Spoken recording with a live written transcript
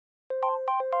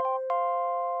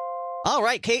All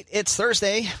right, Kate, it's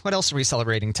Thursday. What else are we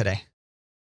celebrating today?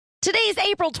 Today's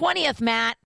April 20th,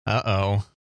 Matt. Uh-oh.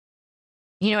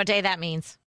 You know what day that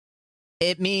means?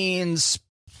 It means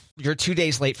you're 2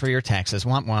 days late for your taxes.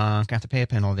 Womp womp. Have to pay a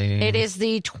penalty. It is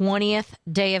the 20th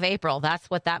day of April. That's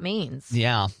what that means.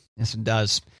 Yeah, yes, it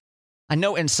does. I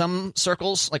know in some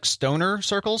circles, like stoner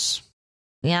circles,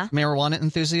 Yeah. marijuana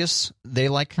enthusiasts, they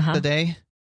like the day.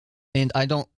 And I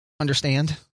don't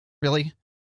understand, really.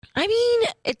 I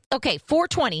mean, okay,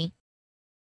 420.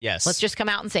 Yes. Let's just come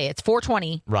out and say it's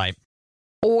 420. Right.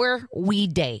 Or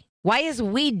Weed Day. Why is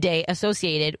Weed Day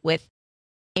associated with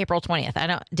April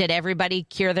 20th? Did everybody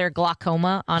cure their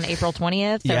glaucoma on April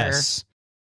 20th? Yes.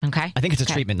 Okay. I think it's a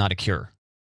treatment, not a cure.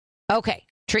 Okay.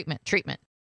 Treatment.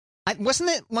 Wasn't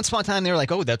it once upon a time they were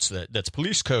like, oh, that's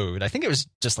police code? I think it was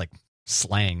just like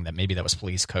slang that maybe that was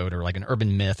police code or like an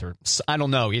urban myth or I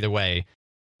don't know. Either way.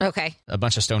 Okay. A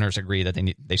bunch of stoners agree that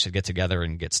they should get together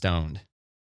and get stoned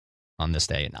on this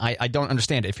day. And I don't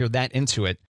understand. If you're that into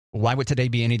it, why would today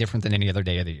be any different than any other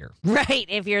day of the year? Right.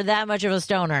 If you're that much of a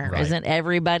stoner, Right. Isn't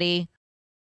everybody?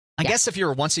 I guess if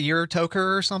you're a once a year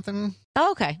toker or something.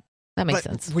 Oh, okay. That makes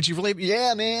sense. Would you really?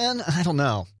 Yeah, man. I don't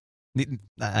know.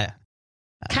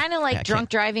 Kind of like drunk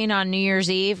driving on New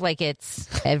Year's Eve. Like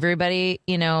it's everybody,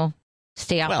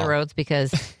 stay off the roads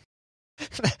because.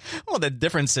 Well, the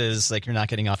difference is like you're not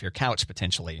getting off your couch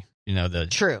potentially.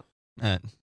 True.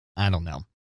 I don't know.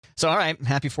 So, all right.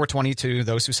 Happy 420 to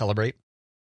those who celebrate.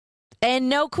 And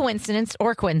no coincidence,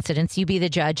 you be the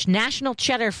judge. National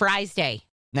Cheddar Fries Day.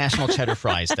 National Cheddar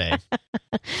Fries Day.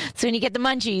 So when you get the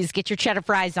munchies, get your cheddar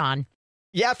fries on.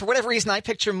 Yeah, for whatever reason, I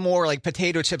picture more like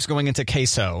potato chips going into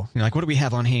queso. Like, what do we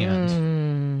have on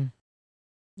hand?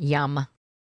 Yum.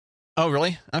 Oh,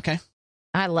 really? Okay.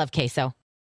 I love queso.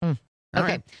 Okay.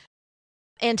 Right.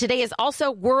 And today is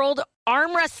also World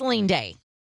Arm Wrestling Day.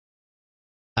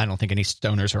 I don't think any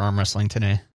stoners are arm wrestling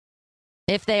today.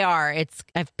 If they are,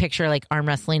 I picture like arm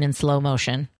wrestling in slow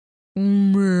motion.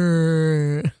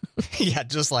 Yeah,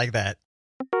 just like that.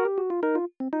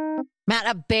 Matt,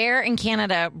 a bear in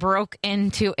Canada broke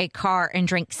into a car and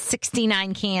drank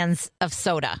 69 cans of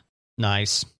soda.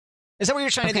 Nice. Is that what you're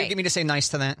trying to get me to say nice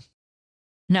to that?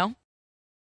 No.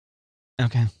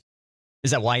 Okay.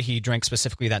 Is that why he drank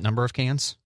specifically that number of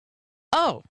cans?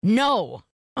 Oh, no.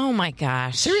 Oh, my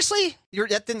gosh. Seriously?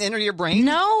 That didn't enter your brain?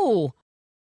 No.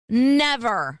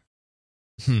 Never.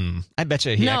 I bet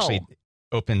you he actually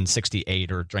opened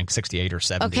 68 or drank 68 or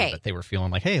 70, but they were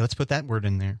feeling like, hey, let's put that word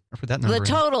in there or put that number in. The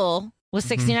total was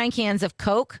 69 cans of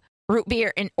Coke, root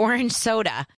beer, and orange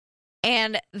soda.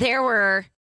 And there were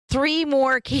 3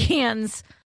 more cans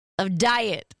of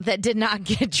Diet that did not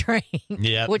get drank,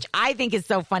 which I think is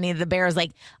so funny. The bear is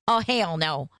like, oh, hell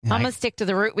no. Yeah, I'm going to stick to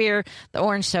the root beer, the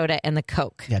orange soda, and the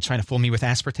Coke. Yeah, trying to fool me with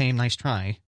aspartame. Nice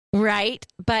try. Right.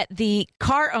 But the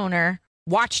car owner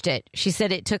watched it. She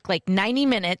said it took like 90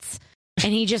 minutes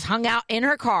and he just hung out in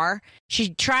her car.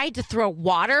 She tried to throw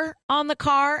water on the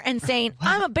car and saying,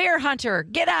 I'm a bear hunter.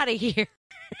 Get out of here.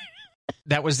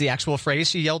 That was the actual phrase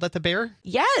she yelled at the bear?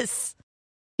 Yes.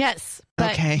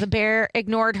 But the bear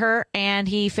ignored her and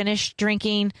he finished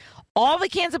drinking all the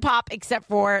cans of pop except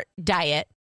for Diet.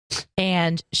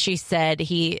 And she said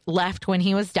he left when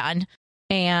he was done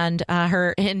and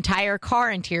her entire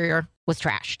car interior was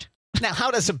trashed. Now,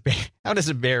 how does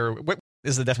a bear, what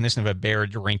is the definition of a bear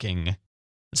drinking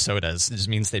sodas? It just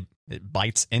means it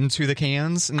bites into the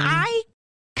cans? I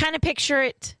kind of picture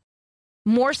it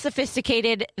more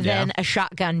sophisticated than a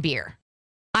shotgun beer.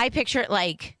 I picture it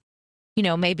like,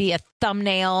 maybe a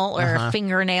thumbnail or a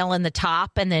fingernail in the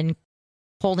top and then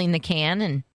holding the can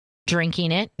and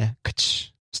drinking it. Yeah.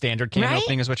 Standard can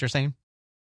opening is what you're saying?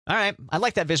 All right. I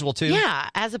like that visual too. Yeah.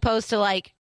 As opposed to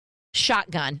like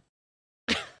shotgun.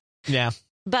 Yeah.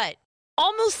 But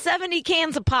almost 70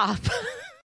 cans of pop. How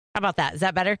about that? Is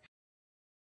that better?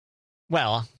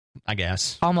 Well, I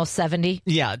guess. Almost 70?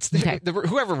 Yeah. It's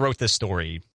whoever wrote this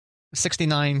story,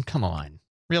 69, come on.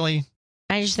 Really?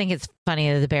 I just think it's funny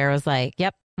that the bear was like,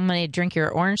 yep, I'm going to drink your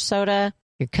orange soda,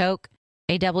 your Coke,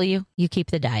 AW, you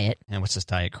keep the Diet. And what's this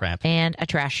Diet crap? And I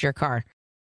trashed your car.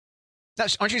 Now,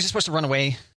 aren't you just supposed to run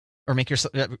away or make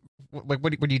yourself... What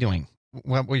are you doing?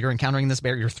 Well, you're encountering this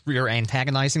bear, you're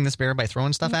antagonizing this bear by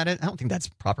throwing stuff at it? I don't think that's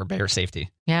proper bear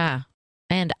safety. Yeah.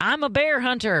 And I'm a bear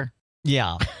hunter.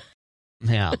 Yeah.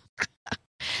 Yeah.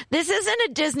 This isn't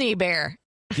a Disney bear.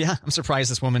 Yeah, I'm surprised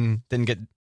this woman didn't get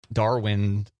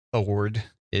Darwin awarded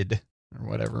or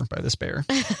whatever by this bear.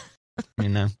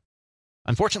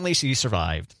 Unfortunately, she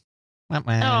survived.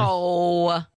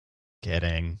 Oh.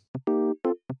 Kidding.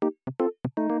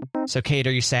 So, Kate,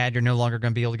 are you sad you're no longer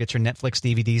going to be able to get your Netflix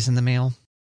DVDs in the mail?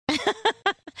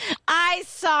 I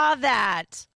saw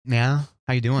that. Yeah?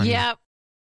 How you doing? Yep.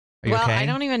 Are you okay? I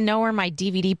don't even know where my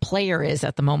DVD player is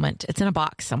at the moment. It's in a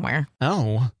box somewhere.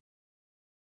 Oh.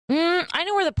 I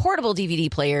know where the portable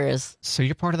DVD player is. So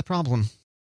you're part of the problem.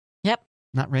 Yep.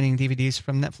 Not renting DVDs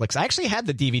from Netflix. I actually had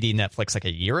the DVD Netflix like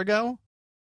a year ago.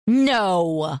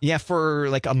 No. Yeah, for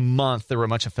like a month, there were a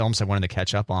bunch of films I wanted to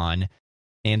catch up on.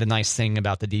 And the nice thing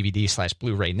about the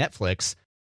DVD/Blu-ray Netflix,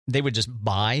 they would just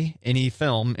buy any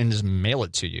film and just mail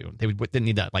it to you. They didn't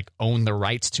need to like own the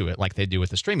rights to it like they do with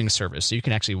the streaming service. So you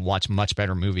can actually watch much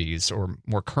better movies or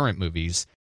more current movies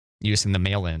using the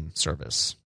mail-in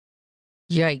service.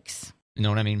 Yikes. You know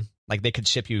what I mean? Like they could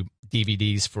ship you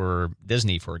DVDs for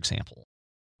Disney, for example,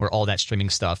 where all that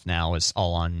streaming stuff now is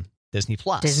all on Disney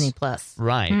Plus. Disney Plus.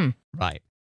 Right, right.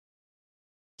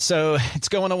 So it's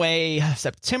going away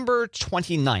September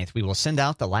 29th. We will send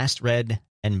out the last red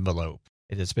envelope.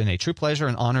 It has been a true pleasure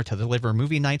and honor to deliver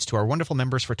movie nights to our wonderful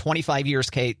members for 25 years,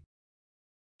 Kate.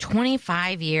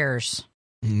 25 years.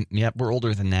 Yep, we're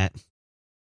older than that.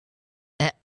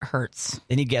 It hurts.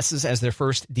 Any guesses as their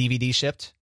first DVD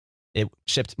shipped? It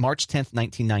shipped March 10th,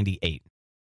 1998.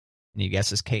 Any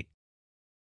guesses, Kate?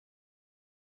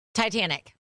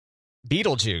 Titanic.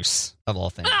 Beetlejuice, of all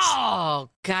things. Oh,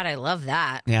 God, I love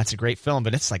that. Yeah, it's a great film,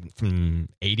 but it's like from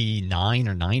 89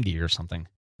 or 90 or something.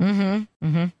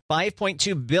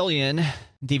 5.2 billion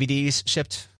DVDs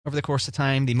shipped over the course of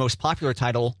time. The most popular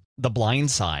title, The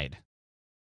Blind Side.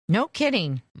 No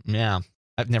kidding. Yeah,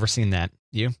 I've never seen that.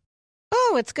 You?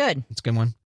 Oh, it's good. It's a good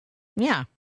one. Yeah.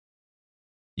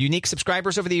 Unique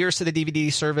subscribers over the years to the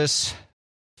DVD service,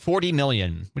 40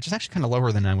 million, which is actually kind of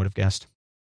lower than I would have guessed.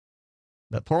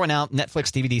 But pour one out.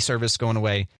 Netflix DVD service going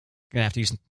away. Going to have to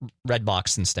use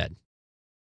Redbox instead.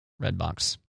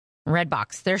 Redbox.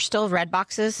 Redbox. There's still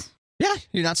Redboxes? Yeah,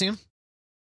 you not seen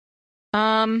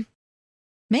them?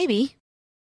 Maybe.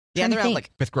 Yeah, they're out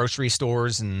like with grocery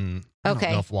stores, and I don't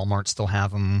know if Walmart still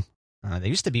have them. They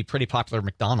used to be pretty popular at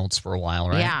McDonald's for a while,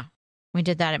 right? Yeah, we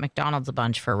did that at McDonald's a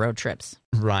bunch for road trips.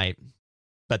 Right.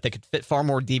 But they could fit far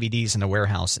more DVDs in a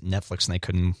warehouse at Netflix than they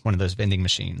could in one of those vending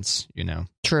machines, you know?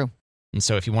 True. And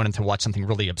so if you wanted to watch something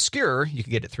really obscure, you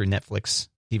could get it through Netflix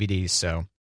DVDs. So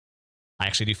I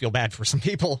actually do feel bad for some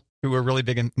people who are really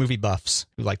big in movie buffs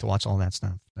who like to watch all that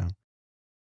stuff. So.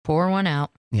 Pour one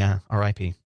out. Yeah,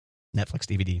 R.I.P. Netflix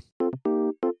DVD.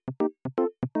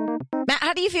 Matt,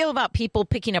 how do you feel about people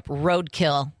picking up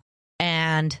roadkill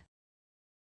and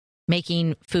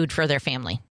making food for their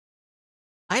family?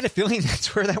 I had a feeling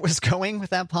that's where that was going with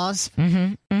that pause.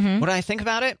 What do I think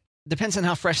about it? Depends on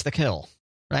how fresh the kill,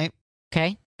 right?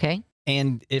 Okay.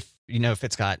 And if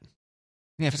it's got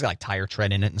like tire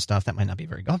tread in it and stuff, that might not be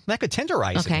very good. That could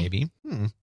tenderize it, maybe.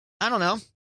 I don't know.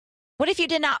 What if you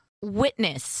did not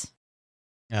witness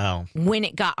when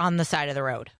it got on the side of the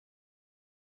road?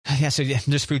 Yeah, so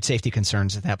there's food safety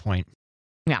concerns at that point.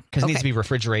 Yeah. Because it needs to be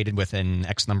refrigerated within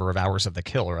X number of hours of the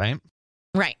kill, right?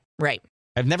 Right.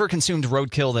 I've never consumed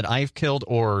roadkill that I've killed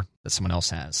or that someone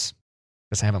else has.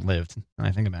 Because I haven't lived, when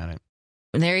I think about it.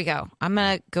 There you go. I'm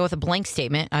going to go with a blank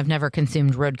statement. I've never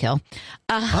consumed roadkill.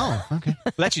 Okay.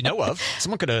 Well, that you know of.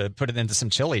 Someone could have put it into some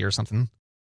chili or something.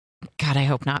 God, I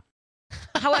hope not.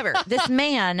 However, this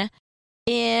man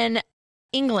in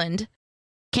England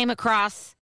came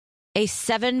across a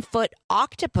 7-foot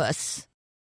octopus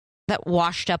that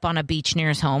washed up on a beach near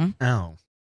his home. Oh.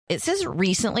 It says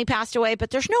recently passed away,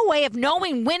 but there's no way of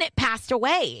knowing when it passed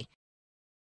away.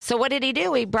 So what did he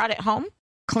do? He brought it home,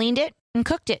 cleaned it, and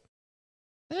cooked it.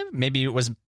 Maybe it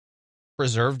was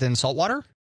preserved in salt water?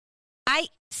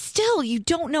 You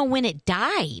don't know when it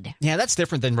died. Yeah, that's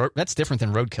different than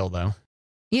roadkill, though.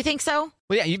 You think so?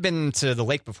 Well, yeah, you've been to the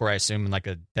lake before, I assume, and like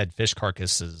a dead fish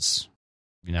carcass is,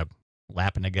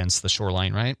 lapping against the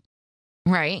shoreline, right?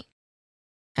 Right.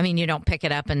 I mean, you don't pick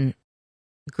it up and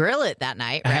grill it that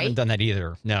night, right? I haven't done that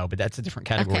either. No, but that's a different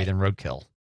category than roadkill.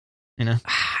 You know?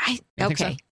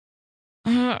 Okay.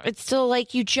 It's still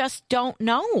like you just don't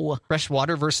know. Fresh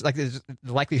water versus like the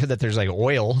likelihood that there's like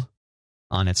oil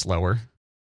on it's lower.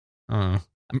 I'm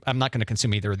not going to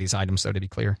consume either of these items, though, to be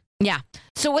clear. Yeah.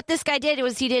 So what this guy did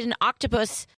was he did an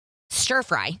octopus stir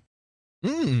fry.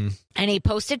 And he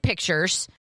posted pictures.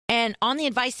 And on the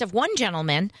advice of one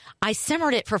gentleman, I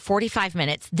simmered it for 45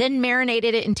 minutes, then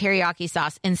marinated it in teriyaki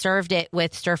sauce and served it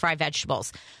with stir-fry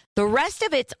vegetables. The rest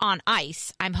of it's on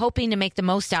ice. I'm hoping to make the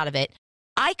most out of it.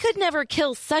 I could never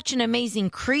kill such an amazing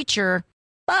creature,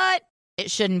 but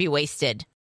it shouldn't be wasted.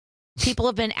 People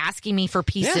have been asking me for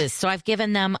pieces, so I've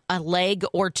given them a leg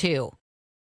or two.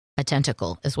 A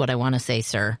tentacle is what I want to say,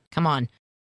 sir. Come on.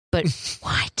 But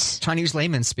what? Chinese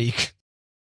layman speak.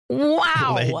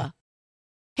 Wow.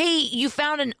 Hey, you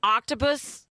found an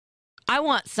octopus? I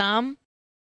want some.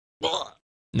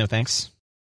 No, thanks.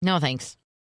 No, thanks.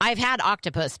 I've had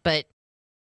octopus, but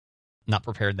not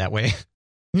prepared that way.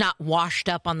 Not washed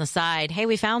up on the side. Hey,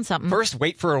 we found something. First,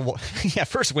 wait for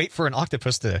an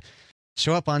octopus to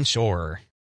show up on shore.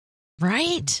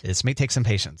 Right. This may take some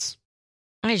patience.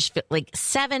 I just feel like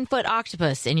 7-foot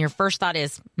octopus, and your first thought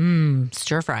is,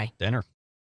 stir fry. Dinner.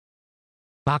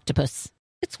 Octopus.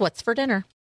 It's what's for dinner.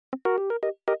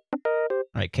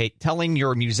 All right, Kate, telling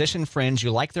your musician friends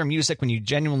you like their music when you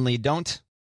genuinely don't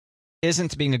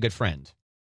isn't being a good friend.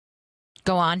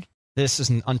 Go on. This is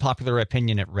an unpopular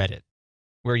opinion at Reddit.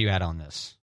 Where are you at on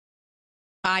this?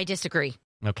 I disagree.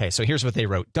 Okay, so here's what they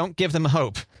wrote. Don't give them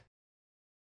hope.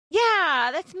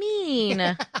 Yeah, that's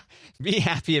mean. Be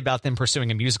happy about them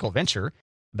pursuing a musical venture,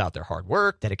 about their hard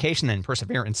work, dedication, and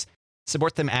perseverance.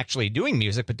 Support them actually doing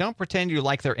music, but don't pretend you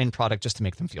like their end product just to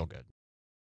make them feel good.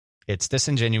 It's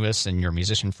disingenuous, and your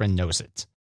musician friend knows it.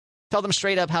 Tell them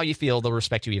straight up how you feel. They'll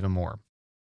respect you even more.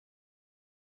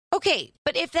 Okay,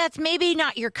 but if that's maybe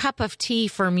not your cup of tea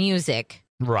for music.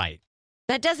 Right.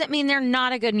 That doesn't mean they're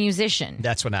not a good musician.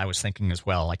 That's what I was thinking as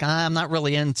well. Like, I'm not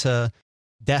really into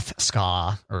death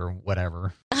ska or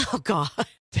whatever. Oh, God.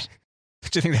 Do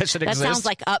you think that should exist? That sounds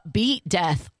like upbeat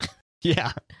death.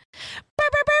 Yeah.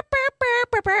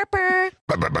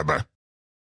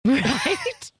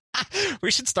 Right?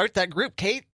 We should start that group,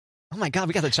 Kate. Oh, my God,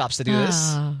 we got the chops to do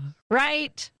this.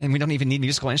 Right. And we don't even need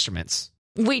musical instruments.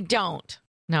 We don't.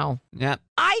 No. Yeah.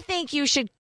 I think you should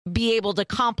be able to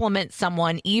compliment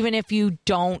someone even if you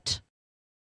don't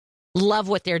love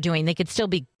what they're doing. They could still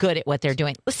be good at what they're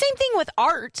doing. The same thing with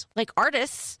art, like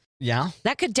artists. Yeah.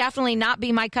 That could definitely not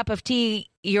be my cup of tea.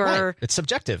 Your It's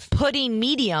subjective. pudding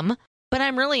medium, but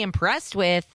I'm really impressed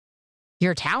with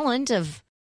your talent of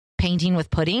painting with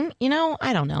pudding. You know,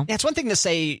 I don't know. Yeah, it's one thing to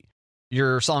say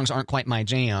your songs aren't quite my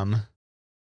jam.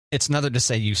 It's another to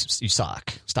say you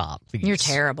suck. Stop, please. You're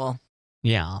terrible.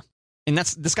 Yeah. And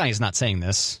this guy is not saying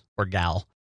this, or gal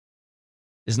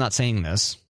is not saying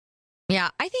this. Yeah,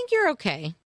 I think you're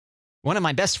okay. One of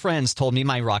my best friends told me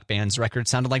my rock band's record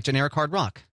sounded like generic hard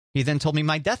rock. He then told me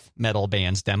my death metal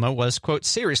band's demo was, quote,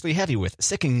 seriously heavy with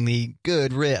sickeningly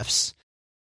good riffs.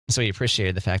 So he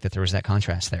appreciated the fact that there was that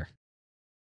contrast there.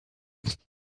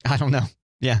 I don't know.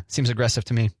 Yeah, seems aggressive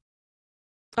to me.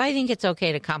 I think it's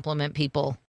okay to compliment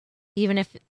people, even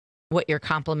if what you're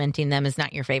complimenting them is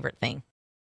not your favorite thing.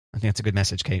 I think that's a good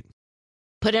message, Kate.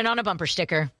 Put it on a bumper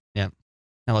sticker. Yeah.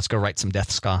 Now let's go write some death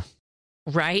ska.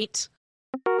 Right?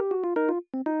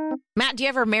 Matt, do you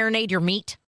ever marinate your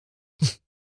meat?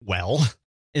 Well,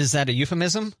 is that a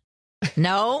euphemism?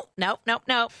 No.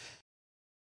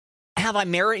 Have I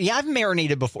marinated? Yeah, I've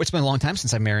marinated before. It's been a long time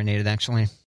since I marinated, actually.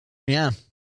 Yeah.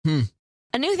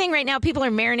 A new thing right now, people are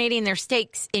marinating their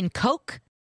steaks in Coke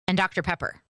and Dr.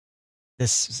 Pepper.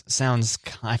 This sounds,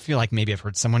 I feel like maybe I've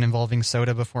heard someone involving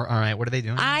soda before. All right, what are they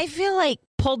doing? I feel like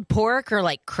pulled pork or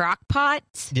like crock pot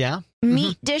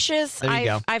meat dishes. There you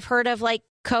go. I've heard of like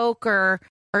Coke or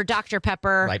Dr.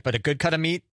 Pepper. Right, but a good cut of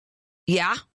meat?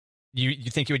 Yeah.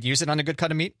 You think you would use it on a good cut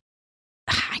of meat?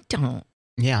 I don't.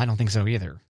 Yeah, I don't think so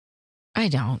either. I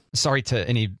don't. Sorry to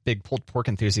any big pulled pork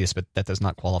enthusiasts, but that does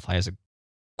not qualify as a,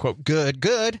 quote,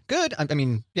 good. I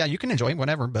mean, yeah, you can enjoy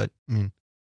whatever, but I mean,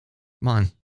 come on.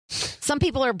 Some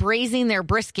people are braising their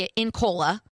brisket in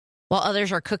cola, while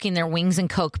others are cooking their wings in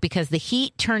Coke because the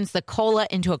heat turns the cola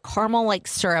into a caramel-like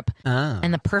syrup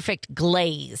and the perfect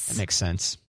glaze. That makes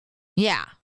sense. Yeah.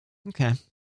 Okay.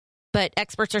 But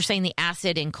experts are saying the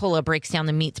acid in cola breaks down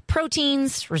the meat's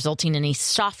proteins, resulting in a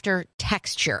softer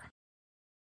texture.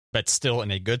 But still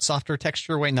in a good, softer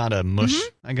texture way, not a mush,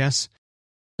 I guess.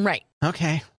 Right.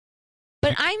 Okay.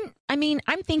 But I'm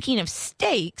thinking of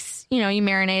steaks. You know, you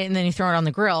marinate it and then you throw it on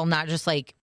the grill, not just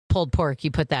like pulled pork. You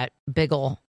put that big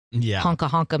ol'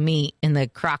 honka meat in the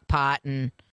crock pot.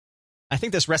 And I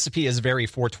think this recipe is very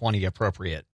 420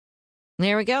 appropriate.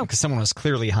 There we go. Because someone was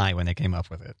clearly high when they came up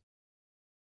with it.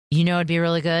 You know it'd be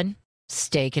really good?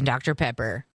 Steak and Dr.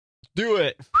 Pepper. Do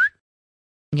it.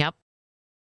 Yep.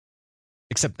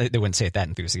 Except they wouldn't say it that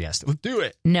enthusiastic. Let's do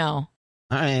it. No.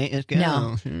 All right, let's go.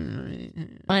 No.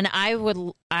 And let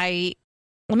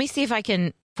me see if I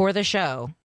can, for the show,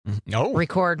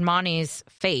 record Monty's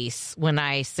face when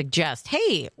I suggest,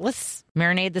 hey, let's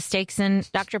marinate the steaks in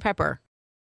Dr. Pepper.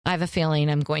 I have a feeling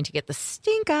I'm going to get the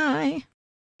stink eye.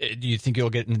 Do you think you'll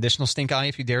get an additional stink eye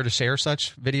if you dare to share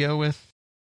such video with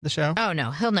the show? Oh,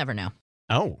 no. He'll never know.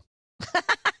 Oh.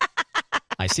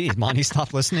 I see. Monty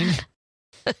stopped listening.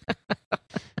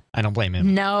 I don't blame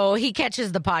him. No, he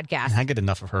catches the podcast. I get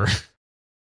enough of her.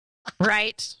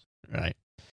 Right. Right.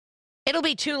 It'll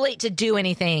be too late to do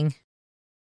anything.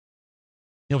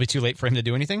 It'll be too late for him to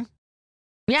do anything?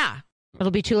 Yeah.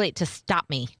 It'll be too late to stop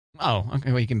me. Oh,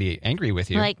 okay. Well, he can be angry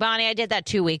with you. Like, Bonnie, I did that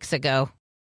 2 weeks ago.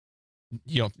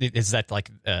 You know, is that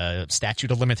like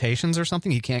statute of limitations or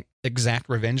something? He can't exact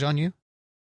revenge on you?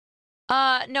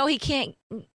 No, he can't.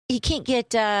 He can't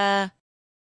get upset.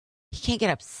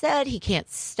 He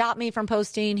can't stop me from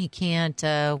posting. He can't.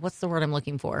 What's the word I'm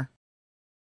looking for?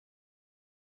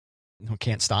 No,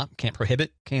 can't stop. Can't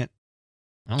prohibit. Can't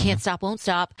stop. Won't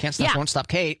stop. Can't stop. Won't stop.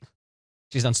 Kate.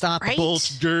 She's unstoppable.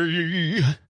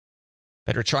 Right?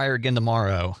 Better try her again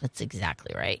tomorrow. That's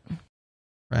exactly right.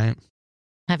 Right.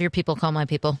 Have your people call my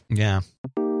people. Yeah.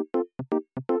 All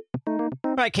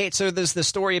right, Kate. So there's the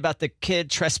story about the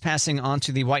kid trespassing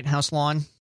onto the White House lawn,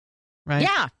 right?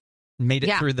 Yeah. Made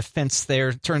it through the fence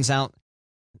there. Turns out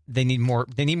they need more.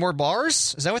 They need more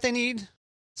bars. Is that what they need?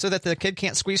 So that the kid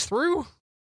can't squeeze through?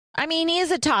 I mean, he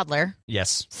is a toddler.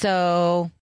 Yes. So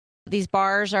these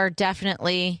bars are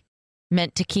definitely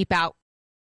meant to keep out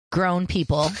grown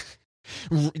people.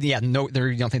 Yeah. No,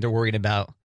 you don't think they're worried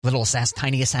about little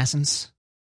tiny assassins?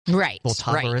 Right. Little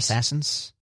toddler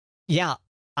assassins? Yeah.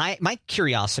 My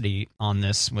curiosity on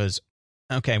this was,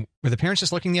 okay, were the parents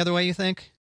just looking the other way, you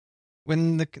think?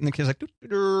 When the kid's like,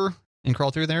 doo-doo-doo, and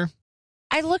crawl through there?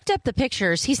 I looked up the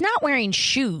pictures. He's not wearing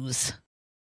shoes.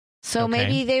 So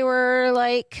maybe they were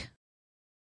like,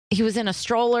 he was in a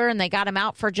stroller and they got him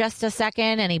out for just a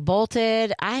second and he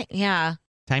bolted.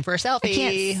 Time for a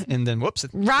selfie. And then, whoops.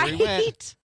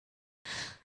 Right.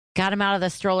 Got him out of the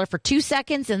stroller for 2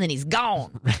 seconds and then he's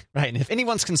gone. Right. And if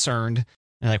anyone's concerned,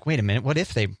 they're like, wait a minute, what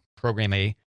if they program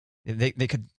they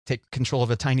could take control of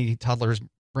a tiny toddler's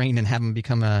brain and have him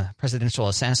become a presidential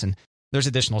assassin? There's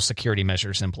additional security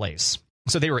measures in place.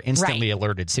 So they were instantly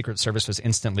alerted. Secret Service was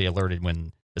instantly alerted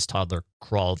when this toddler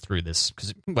crawled through this.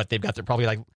 Because they've got their probably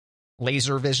like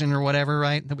laser vision or whatever,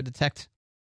 right? That would detect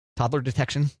toddler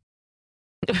detection.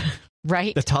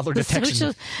 Right. The toddler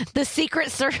detection. The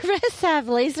Secret Service have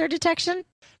laser detection?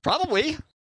 Probably.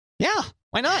 Yeah.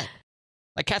 Why not?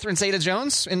 Like Catherine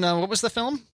Zeta-Jones in what was the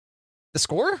film? The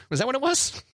Score? Was that what it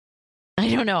was? I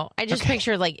don't know. I just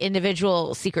pictured like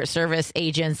individual Secret Service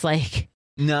agents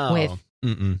with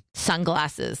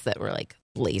sunglasses that were like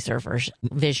laser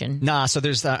vision. Nah, so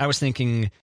there's I was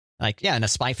thinking like, in a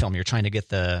spy film you're trying to get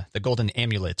the golden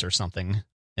amulet or something,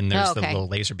 and there's the little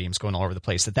laser beams going all over the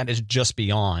place. That is just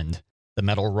beyond the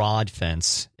metal rod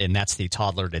fence, and that's the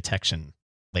toddler detection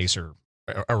laser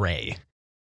array.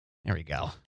 There we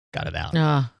go. Got it out.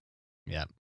 Yeah.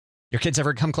 Your kids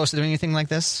ever come close to doing anything like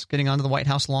this? Getting onto the White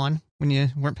House lawn when you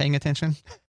weren't paying attention?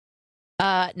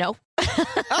 No.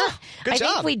 Oh, good job.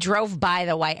 I think we drove by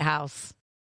the White House,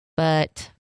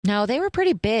 but no, they were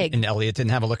pretty big. And Elliot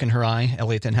didn't have a look in her eye?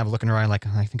 Like,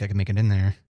 I think I can make it in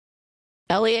there.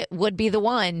 Elliot would be the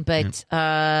one, but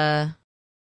no.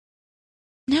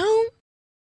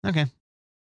 Okay.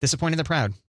 Disappointed or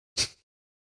proud?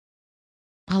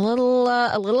 A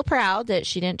little proud that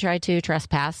she didn't try to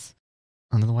trespass.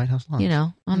 Onto the White House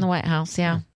lawn. On the White House,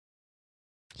 yeah.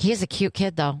 He is a cute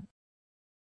kid, though.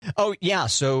 Oh, yeah,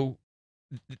 so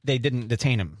they didn't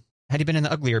detain him. Had he been an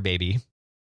uglier baby?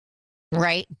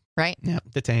 Right. Yeah,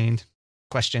 detained,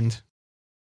 questioned,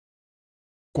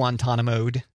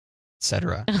 Guantanamo'd,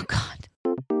 etc. Oh, God.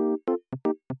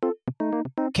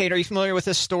 Kate, are you familiar with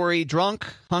this story? Drunk,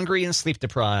 hungry, and sleep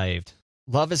deprived.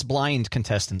 Love is Blind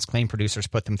contestants claim producers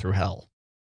put them through hell.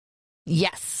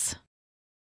 Yes.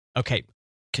 Okay,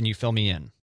 can you fill me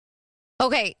in?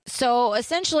 Okay, so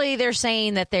essentially they're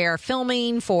saying that they are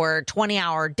filming for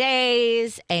 20-hour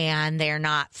days and they're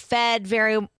not fed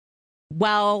very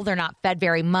well. They're not fed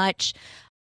very much.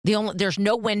 There's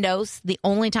no windows. The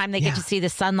only time they get to see the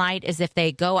sunlight is if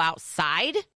they go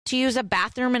outside to use a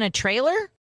bathroom in a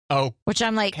trailer. Oh. Which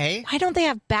I'm like, why don't they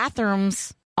have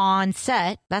bathrooms on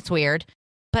set? That's weird.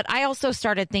 But I also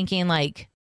started thinking, like,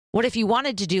 what if you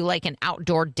wanted to do like an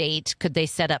outdoor date? Could they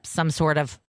set up some sort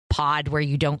of pod where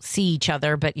you don't see each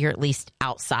other, but you're at least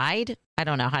outside? I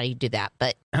don't know how you do that,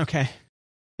 but. Okay.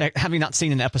 Having not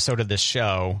seen an episode of this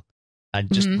show, I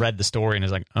just read the story and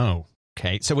was like, oh,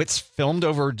 okay. So it's filmed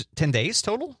over 10 days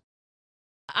total?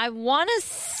 I want to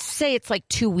say it's like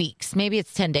 2 weeks. Maybe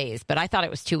it's 10 days, but I thought it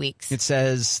was 2 weeks. It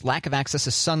says lack of access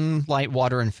to sunlight,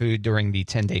 water, and food during the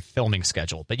 10-day filming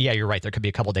schedule. But yeah, you're right. There could be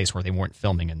a couple of days where they weren't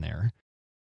filming in there.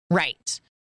 Right.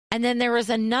 And then there was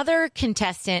another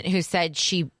contestant who said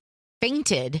she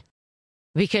fainted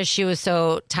because she was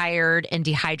so tired and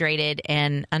dehydrated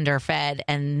and underfed.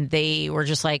 And they were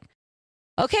just like,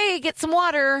 okay, get some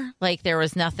water. Like there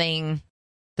was nothing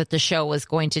that the show was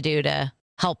going to do to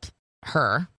help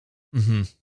her. Mm-hmm.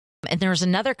 And there was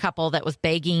another couple that was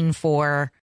begging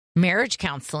for marriage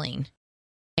counseling.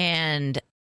 And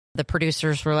the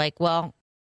producers were like, well,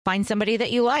 find somebody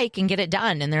that you like and get it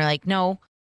done. And they're like, no,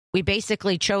 we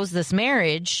basically chose this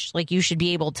marriage. Like, you should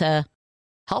be able to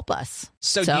help us.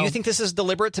 So do you think this is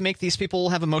deliberate to make these people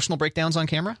have emotional breakdowns on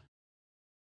camera?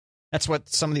 That's what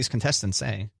some of these contestants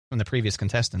say from the previous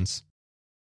contestants.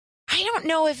 I don't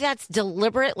know if that's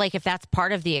deliberate, like if that's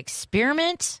part of the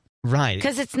experiment. Right.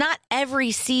 Because it's not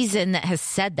every season that has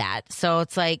said that. So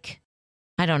it's like,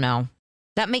 I don't know.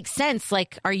 That makes sense.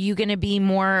 Like, are you going to be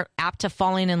more apt to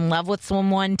falling in love with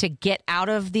someone to get out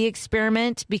of the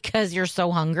experiment because you're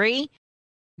so hungry?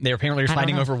 They're apparently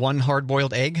fighting over one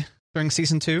hard-boiled egg during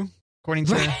season 2, according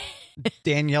to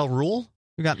Danielle Rule,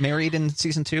 who got married in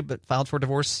season 2 but filed for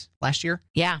divorce last year.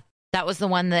 Yeah, that was the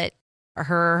one that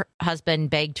her husband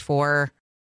begged for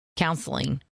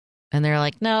counseling. And they're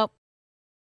like, nope.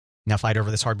 Now fight over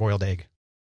this hard-boiled egg.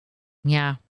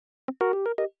 Yeah.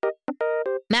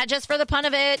 Matt, just for the pun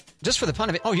of it. Just for the pun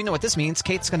of it. Oh, you know what this means.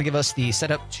 Kate's going to give us the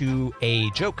setup to a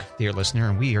joke, dear listener,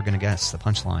 and we are going to guess the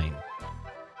punchline.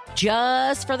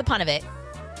 Just for the pun of it.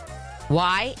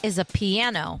 Why is a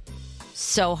piano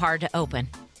so hard to open?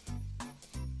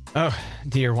 Oh,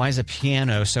 dear. Why is a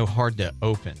piano so hard to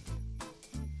open?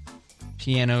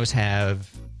 Pianos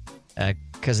have,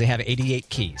 because they have 88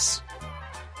 keys.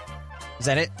 Is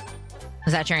that it?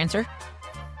 Is that your answer?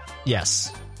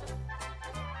 Yes.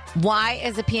 Why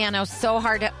is a piano so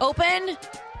hard to open?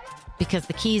 Because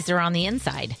the keys are on the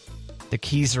inside. The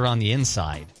keys are on the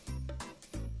inside.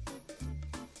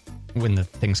 When the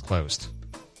thing's closed.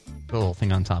 The little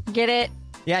thing on top. Get it?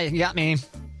 Yeah, you got me.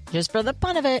 Just for the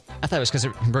fun of it. I thought it was because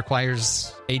it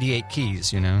requires 88 keys,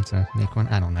 to make one.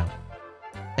 I don't know.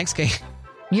 Thanks, Kate.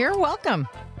 You're welcome.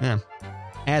 Yeah.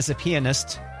 As a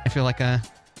pianist, I feel like there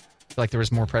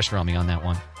was more pressure on me on that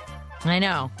one. I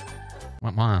know.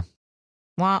 Wah, wah.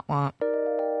 Wah, wah.